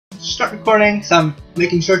start recording, so I'm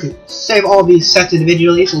making sure to save all these sets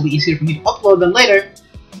individually so it'll be easier for me to upload them later.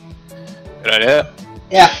 Good idea.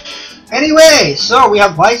 Yeah. Anyway, so we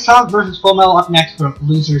have Wisetom versus Fullmetal up next for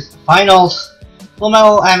losers finals.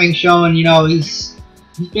 Fullmetal having shown, you know, he's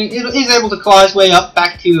able to claw his way up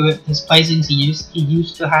back to his placings he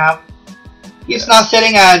used to have. He's now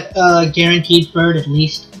sitting at guaranteed third at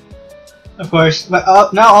least, of course,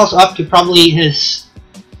 but now also up to probably his,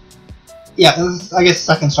 yeah, I guess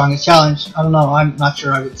second strongest challenge. I don't know, I'm not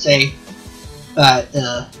sure I would say that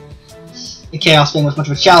the Chaos thing was much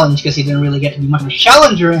of a challenge because he didn't really get to be much of a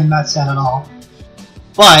challenger in that set at all.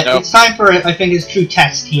 But it's time for, I think, his true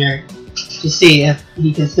test here to see if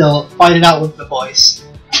he can still fight it out with the boys.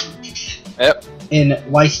 Yep. In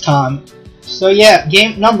Wisetom. So yeah,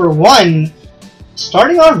 game number 1,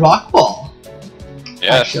 starting on Rockball.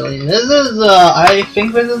 Yes. Actually, this is I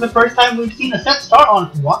think this is the first time we've seen a set start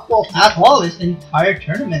on Rockball at all this entire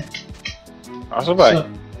tournament. Possibly.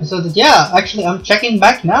 So yeah, actually I'm checking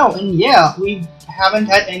back now, and yeah, we haven't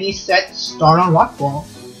had any set start on Rockball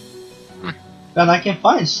that I can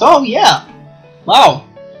find. So yeah, wow,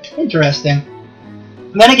 interesting.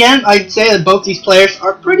 And then again, I'd say that both these players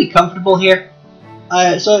are pretty comfortable here,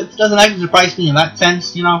 so it doesn't actually surprise me in that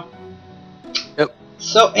sense, you know. Yep.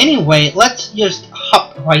 So anyway, let's just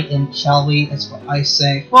hop right in, shall we? That's what I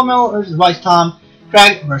say. Fullmetal versus Wisetom,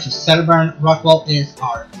 Kragg versus Zetterburn. Rockball is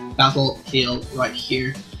our battlefield right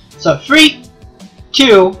here. So 3,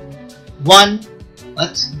 2, 1,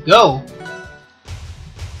 let's go.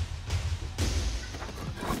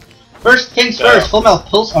 First things first, Fullmetal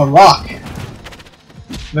pulls a rock.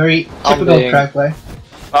 Very typical Kragg play.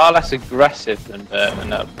 Far less aggressive than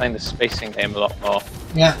playing the spacing game a lot more.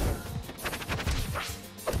 Yeah.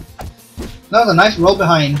 That was a nice roll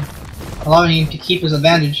behind, allowing him to keep his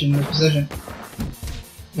advantage in the position.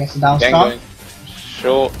 Gets the down strong.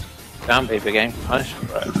 Short down B getting punished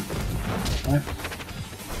for it. Yep.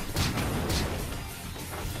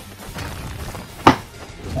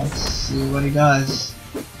 Let's see what he does.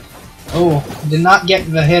 Oh, did not get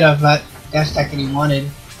the hit of that dash attack that he wanted.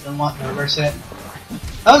 Didn't want to reverse it.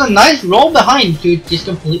 That was a nice roll behind to just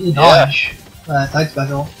completely dodge side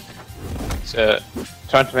special. So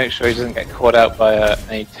trying to make sure he doesn't get caught out by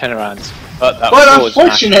any turnarounds, but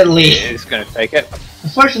unfortunately, is going to take it.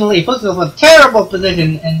 Unfortunately, he puts himself in a terrible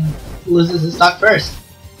position and loses his stock first.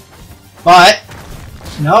 But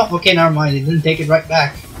no, okay, never mind. He didn't take it right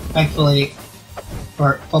back. Thankfully,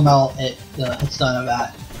 for Fullmetal, the hit stun of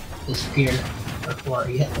that disappeared before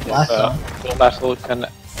he hit the blast zone. Fullmetal can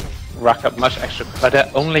rack up much extra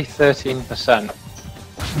credit, only 13%.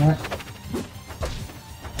 Yeah.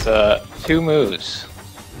 It's 2 moves.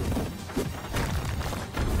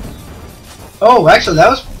 Oh, actually,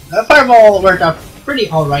 that fireball worked out pretty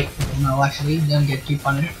alright for Fullmetal. Actually, he didn't get too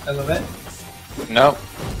punished because of it. No.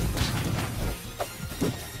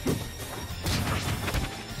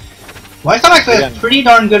 Wisetom actually has pretty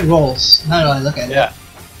darn good rolls. Now that I look at it. Yeah.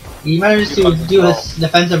 He managed to do his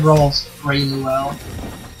defensive rolls really well.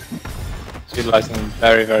 He's utilizing them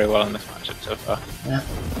very, very well in this matchup so far. Yeah.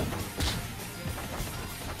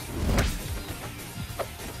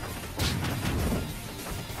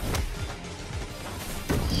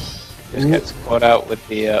 Just gets caught out with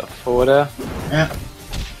the forwarder. Yeah.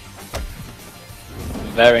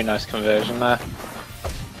 Very nice conversion there.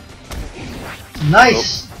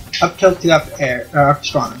 Nice! Up tilt to up air, or up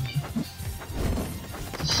strong.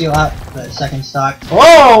 Seal out the second stock.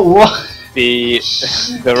 Oh! The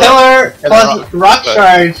pillar plus rock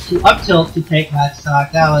charge to up tilt to take that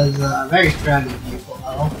stock. That was very Kragg of you,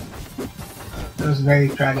 Fullmetal. That was very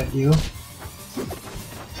Kragg of you.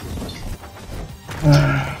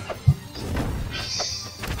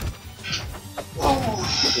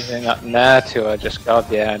 Using that nair to just guard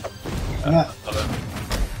the end. Yeah.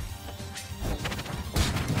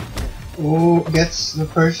 Oh, gets the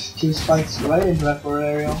first 2 spikes right into that forward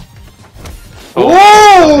aerial.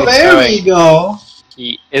 Oh, there we go!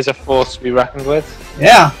 He is a force to be reckoned with.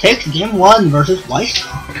 Yeah, takes game 1 versus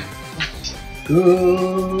Wisetom.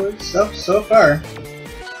 Good stuff so far.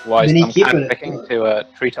 Wisetom handpicking to a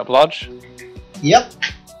treetop lodge. Yep.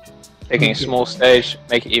 Taking a small stage,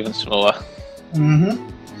 make it even smaller. Mm-hmm.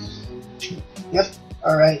 Yep,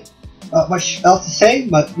 alright. Not much else to say,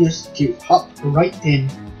 but just to hop right in.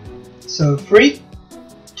 So 3,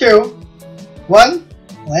 2, 1,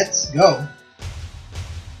 let's go.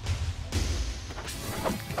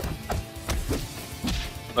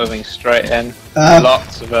 Moving straight in.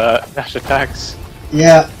 Lots of dash attacks.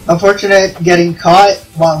 Yeah, unfortunate getting caught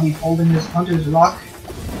while he's holding his Hunter's Rock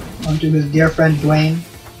onto his dear friend Dwayne.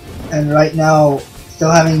 And right now,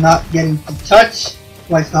 still having not getting to touch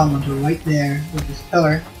Wisetom onto right there with this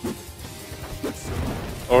pillar.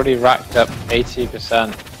 Already racked up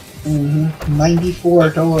 80%.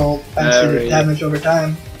 94 total thanks to the damage over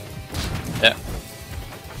time. Yeah.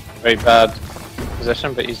 Very bad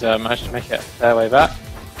position, but he's managed to make it their way back.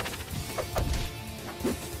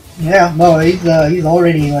 Yeah, no, he's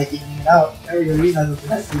already like eating it out. There we go, he has a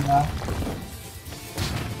penalty now.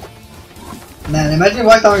 Man, imagine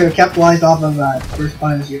Wisetom would have capitalized off of that first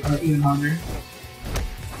punish or even harder.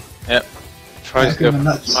 Yep. Tries to go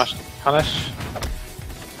for smash punish.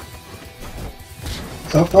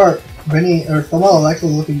 So far, Fullmetal is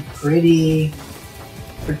actually looking pretty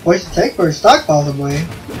poised to take for his stock possibly.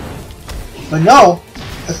 But no!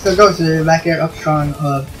 Let's still go to the back air up strong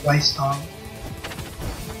of Wisetom.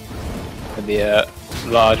 With the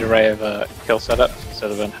large array of kill setups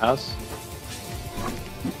Zetterburn has.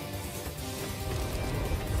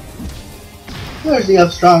 There's the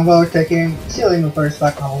up strong while we're taking, sealing the first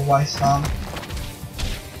stock of Wisetom.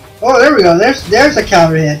 Oh, there we go. There's a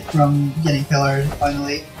counter hit from getting pillared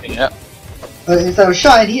finally. Yep. But instead of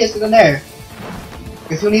shine, he hits it in there.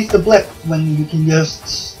 Because who needs to blip when you can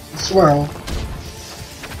just swirl?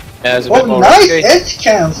 Yeah, there's a bit more nice risky. edge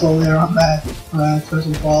cancel there on that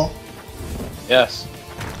special fall. Yes.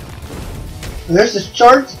 There's this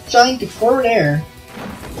charge shine to forward air.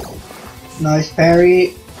 Nice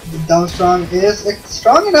parry. The down strong is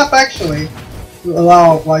strong enough actually to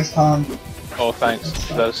allow Wisetom. All thanks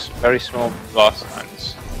to those very small blast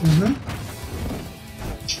lines.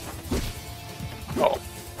 Oh.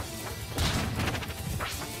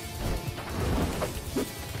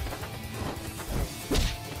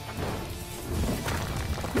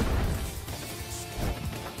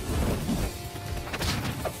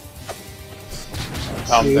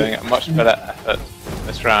 I'm doing a much better effort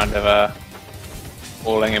this round of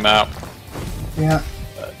walling him out. Yeah.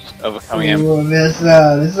 Just overcoming him. This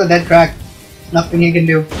is a dead Kragg. Nothing he can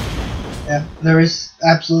do. Yeah, there is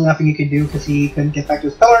absolutely nothing he could do because he couldn't get back to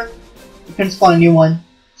his pillar. He couldn't spawn a new one,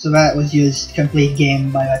 so that was just complete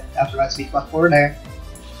game by that, after that sweet spot forward there.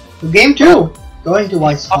 So game 2, going to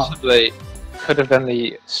Wisetom. Possibly could have done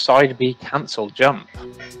the side B cancel jump.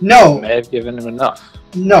 No. May have given him enough.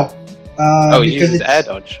 No. Oh, he because uses air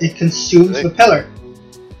dodge. It consumes the pillar.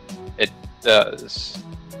 It does.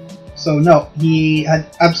 So no, he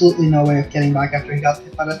had absolutely no way of getting back after he got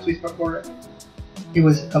hit by that sweet spot forward. He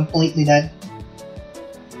was completely dead.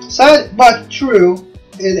 Sad but true,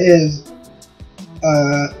 it is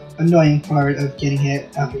annoying part of getting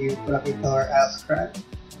hit after you put up your pillar as Kragg.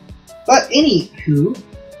 But anywho,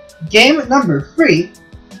 game number 3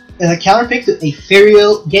 is a counterpick to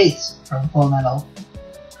Ethereal Gates from Fullmetal.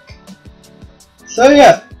 So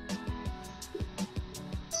yeah.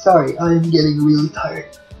 Sorry, I'm getting really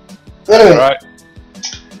tired. Anyway, right.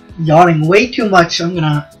 Yawning way too much. I'm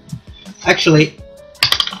gonna actually,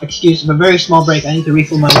 excuse a very small break. I need to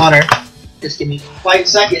refill my water. Just give me 5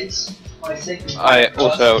 seconds. I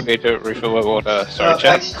also need to refill my water. Sorry,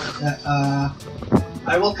 chat.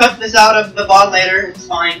 I will cut this out of the VOD later. It's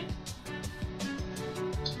fine.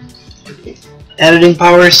 Editing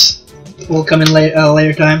powers will come in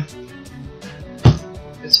later time.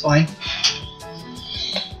 It's fine.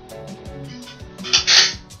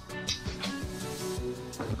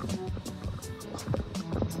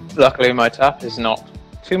 Luckily, my tap is not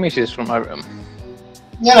 2 meters from my room.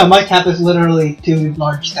 Yeah, no, my tap is literally 2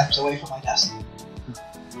 large steps away from my desk.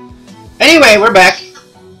 Anyway, we're back.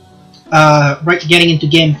 Right, getting into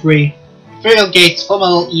game 3. Ethereal Gates,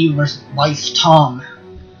 Fullmetal E versus Wisetom.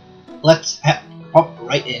 Let's hop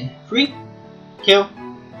right in. 3, 2,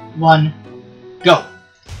 1, go.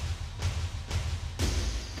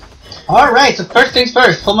 Alright, so first things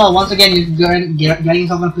first. Fullmetal once again is getting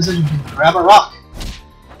himself in a position to grab a rock.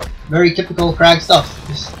 Very typical Kragg stuff.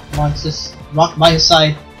 Just wants this rock by his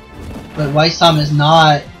side. But Wisetom is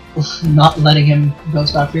not letting him go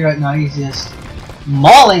scot free right now. He's just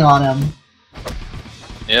mauling on him.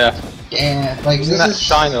 Yeah. Damn, like Using that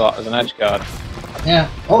shine a lot as an edge guard. Yeah.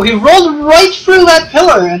 Oh, he rolled right through that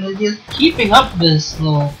pillar and is just keeping up this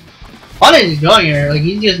little fun he's going here. Like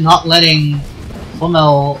he's just not letting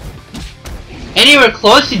Fullmetal anywhere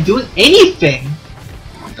close to doing anything.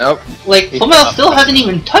 Nope. Like, Fullmetal still hasn't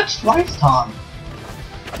even touched Wisetom.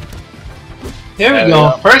 Here we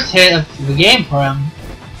go, first hit of the game for him.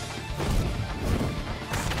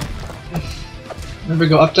 There we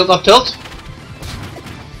go, up tilt, up tilt.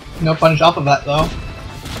 No punish off of that though.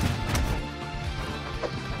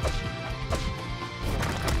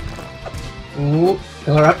 Ooh,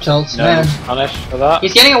 pillar up tilts, no man. Punish for that.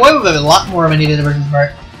 He's getting away with it a lot more than he did versus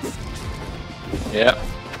Bart. Yep.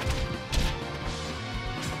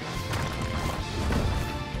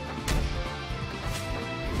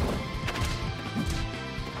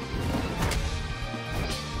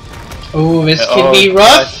 Oh, this could be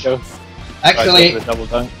rough. Actually, the double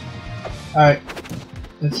dunk. Alright.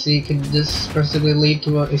 Let's see, can this possibly lead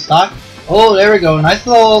to a stock? Oh, there we go. Nice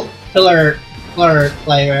little pillar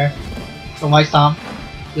play there from Wisetom.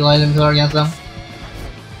 You let him pillar against them.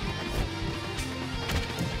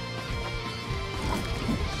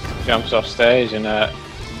 Jumps off stage and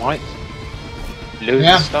might lose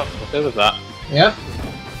the stock because of that. Yep.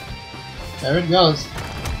 There it goes.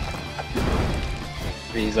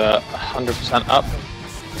 He's 100% up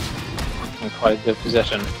in quite a good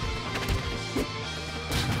position.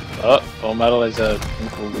 But Fullmetal is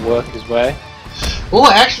will work his way.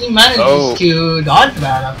 Oh, actually manages to dodge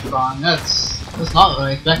that up front. That's not what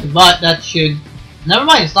I expected, but that should. Never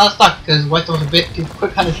mind, it's not stuck because Wisetom's a bit too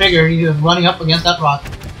quick on the trigger. He was running up against that rock.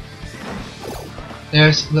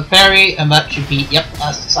 There's the parry, and that should be, yep,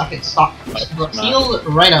 that's the second stock. Sealed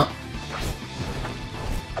right out.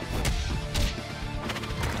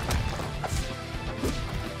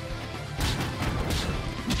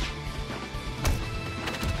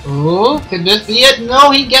 Oh, could this be it? No,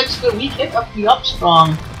 he gets the weak hit up the up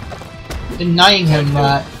strong, denying him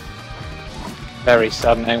that. Very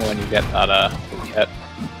saddening when you get that weak hit.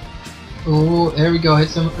 Oh, there we go, hit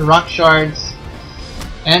some rock shards.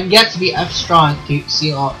 And gets the F strong to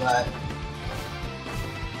seal out that.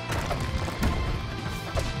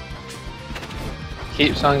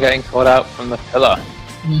 Keeps on getting caught out from the pillar.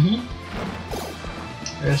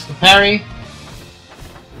 There's the parry.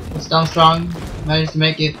 It's down strong. Managed to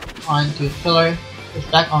make it onto the pillar. It's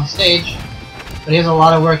back on stage. But he has a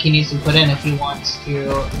lot of work he needs to put in if he wants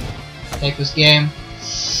to take this game.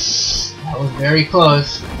 That was very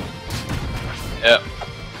close. Yep.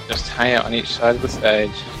 Just hang out on each side of the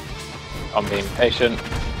stage. I'm being patient.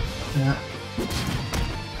 Yeah.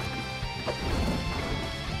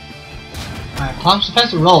 Alright, Tom's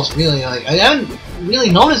defensive rolls really like I haven't really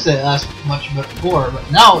noticed it as much before,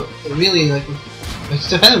 but now it really like his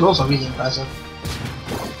defensive rolls are really impressive.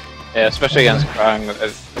 Yeah, especially against Kragg.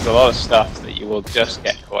 There's a lot of stuff that you will just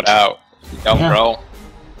get caught out if you don't roll.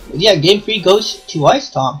 But yeah, game 3 goes to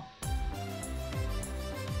Wisetom.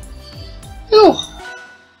 Whew.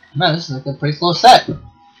 Man, this is like a pretty slow set.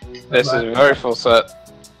 This is a very full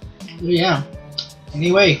set. Yeah.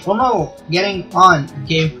 Anyway, Fullmetal getting on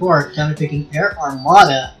game 4, kind of picking Air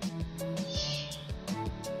Armada.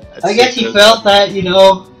 I guess he felt that, you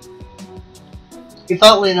know,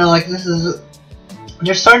 like this is.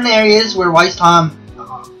 There's certain areas where Wisetom,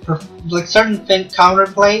 like certain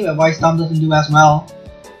counterplay that Wisetom doesn't do as well.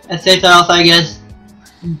 At the same time, also, I guess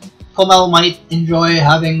Fullmetal might enjoy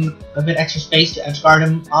having a bit extra space to edge guard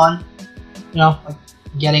him on. You know, like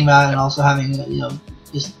getting that and also having, you know,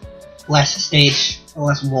 just less stage,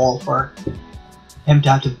 less wall for him to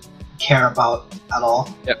have to care about at all.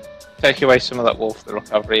 Yep. Take away some of that wall for the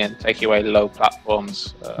recovery and take away low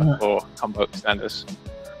platforms for combo extenders.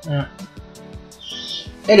 Yeah.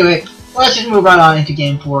 Anyway, let's just move right on into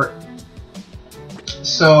game 4.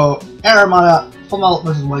 So, Air Armada, Fullmetal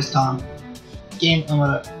versus Wisetom. Game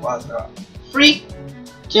Armada was 3,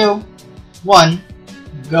 2, 1,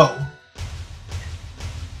 go.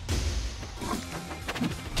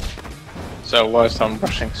 So Wisetom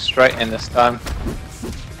rushing straight in this time.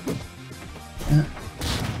 Yeah.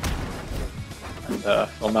 And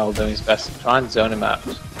Fullmetal doing his best to try and zone him out.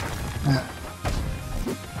 Yeah.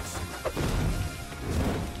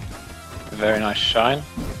 Very nice shine.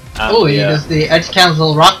 Oh, he does the edge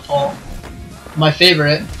cancel rock fall. My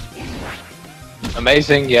favorite.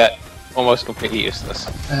 Amazing, yet almost completely useless.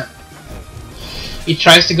 Yeah. He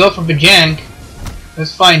tries to go for Bajank.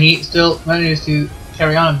 That's fine, he still manages to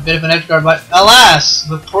carry on a bit of an edge guard, but alas,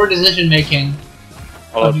 the poor decision making.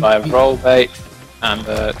 Followed by a roll bait and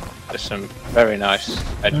just some very nice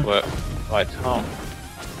edge work by Tom.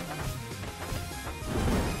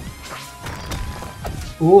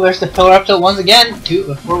 Ooh, there's the pillar up tilt once again to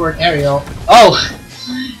the forward aerial. Oh!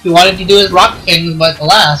 He wanted to do his rock king, but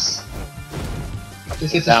alas.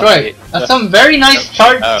 This gets destroyed. That's some very nice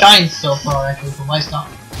charged shines so far, actually, from Wisetom.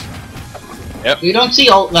 Yep. We don't see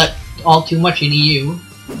all too much in EU.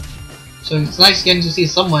 So it's nice getting to see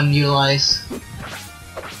someone utilize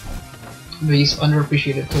these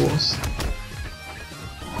underappreciated tools.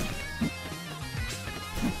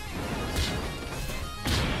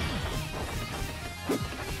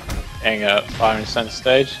 Getting a fire in center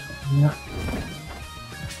stage. Yeah.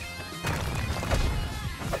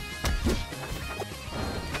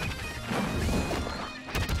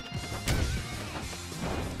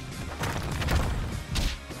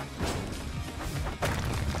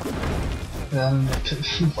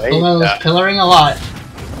 Fullmetal is pillaring a lot.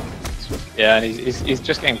 Yeah, and he's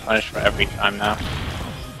just getting punished for every time now.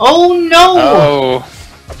 Oh no! Oh,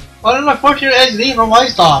 What an unfortunate SD from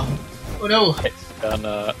Wisetom. Oh no. it's done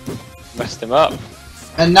messed him up.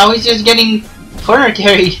 And now he's just getting corner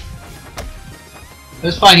carried. It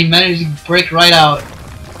was fine, he managed to break right out.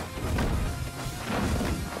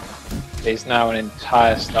 He's now an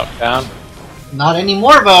entire stock down. Not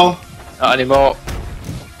anymore though. Not anymore.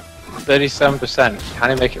 37%. Can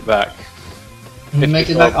he make it back? He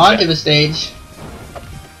makes it back onto the stage.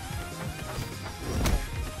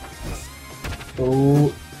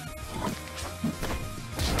 Oh.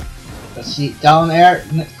 Let's see, down there.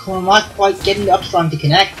 Not quite getting the upstrong to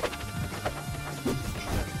connect.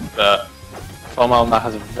 But Fullmetal now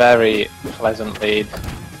has a very pleasant lead.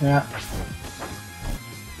 Yeah.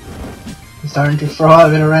 He's starting to throw out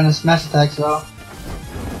a bit of random smash attacks though.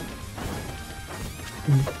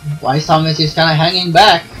 Wisetom is just kind of hanging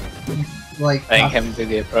back. Like, Letting him do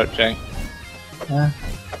the approaching. Yeah.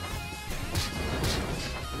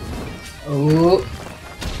 Oh.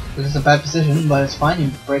 This is a bad position, but it's fine.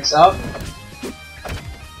 He breaks out.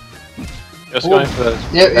 Just going for those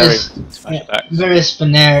very smash attacks. Various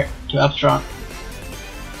Spinair to upstrong.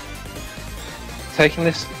 Taking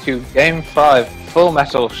this to game 5,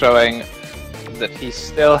 Fullmetal showing that he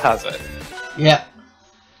still has it. Yeah.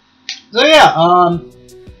 So yeah,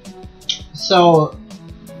 so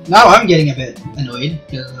now I'm getting a bit annoyed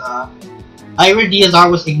because Ira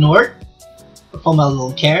DSR was ignored. Fullmetal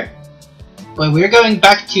didn't care. But we're going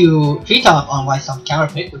back to Treetop on Wisetom's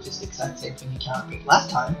counter pick, which is the exact same thing he counter picked last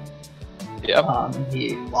time. Yep.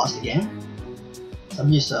 He lost the game. So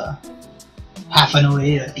I'm just half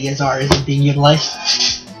annoyed that DSR isn't being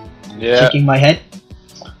utilized. Yeah. Shaking my head.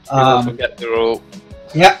 Forget the rule.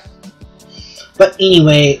 Yeah. But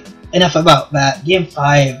anyway, enough about that. Game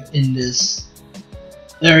 5 in this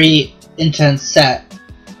very intense set.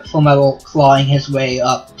 Fullmetal clawing his way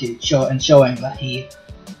up to showing that he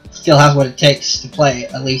still has what it takes to play,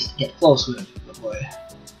 at least get close with the boy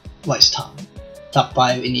Wisetom. Top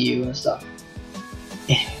 5 in the EU and stuff.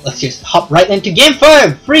 Yeah, let's just hop right into game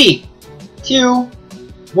 5! 3, 2,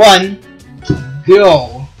 1,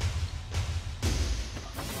 go!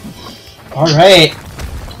 Alright.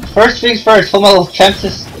 First things first, Fullmetal attempts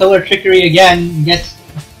his pillar trickery again and gets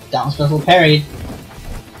down special parried.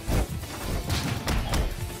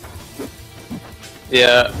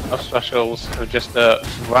 Yeah, our specials have just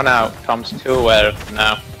run out. Tom's too aware of them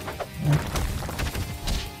now.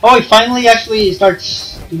 Oh, he finally actually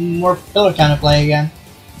starts doing more pillar kind of play again.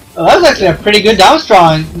 Oh, that was actually a pretty good down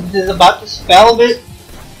strong. He's about to spell a bit.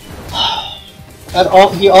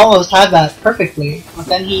 He almost had that perfectly, but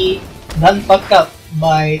then he done fucked up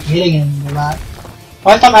by hitting him in the last.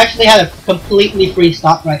 Wisetom actually had a completely free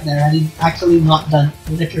stop right there, and he actually not done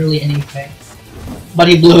literally anything. But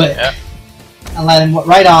he blew it. Yeah. And let him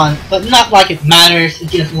right on, but not like it matters, it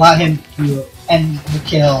just allowed him to end the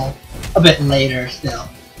kill a bit later still.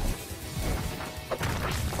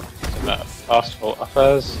 Some fastful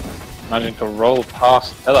uppers, managing to roll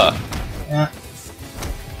past pillar. Yeah.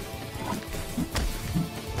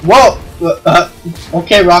 Whoa!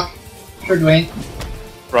 Okay, Rock. Sure, Dwayne.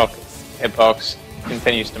 Rock hitbox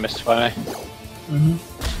continues to misfire.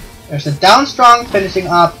 There's a down strong finishing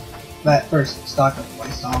up that first stock of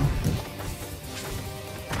Wisetom.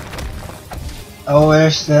 Oh,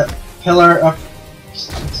 there's the pillar up,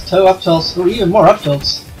 2 up tilts, or even more up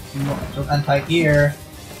tilts. More up tilt anti-gear.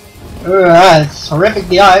 It's horrific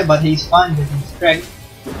DI, but he's fine with his strength.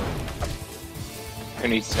 Who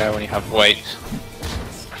needs to know when you have weight?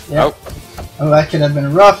 Yeah. Oh, that could have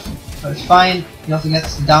been rough, but it's fine. He also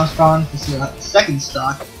gets the down strong to see that second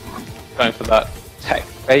stock. Going for that tech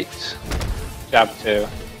bait. Jab 2.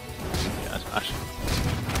 Yeah, smash.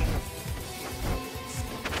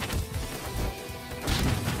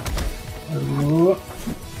 Ooh.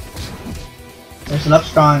 There's an up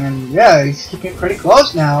strong, and yeah, he's keeping it pretty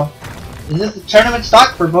close now. Is this the tournament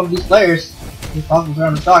stock for both these players? This possible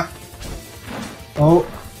tournament stock. Oh.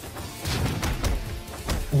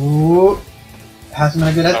 Ooh. Has him in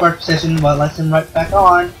a good edgeguard position, but lets him right back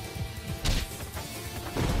on.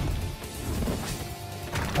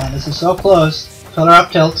 And this is so close. Pillar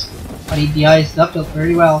up tilt, but he DIs the up tilt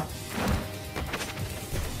very well.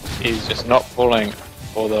 He's just not falling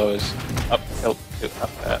for those up tilt to up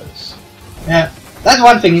airs. Yeah, that's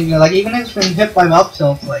one thing, you know, like even if he's been hit by up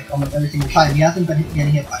tilts like almost every single time, he hasn't been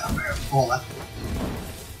getting hit by up air full left.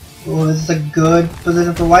 Oh, this is a good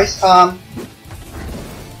position for Wisetom.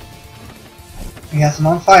 He has him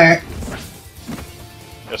on fire.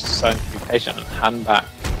 Just deciding to be patient and hand back.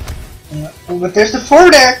 Yeah. Oh, but there's the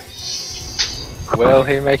 4 there! Will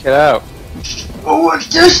he make it out? Oh, it's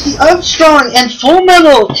just the Upstrong, and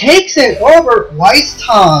Fullmetal takes it over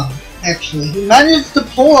Wisetom. Actually, he managed to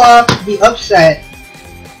pull off the upset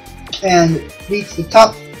and reach the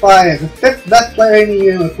top 5, the 5th best player in the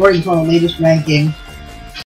U according to our latest ranking.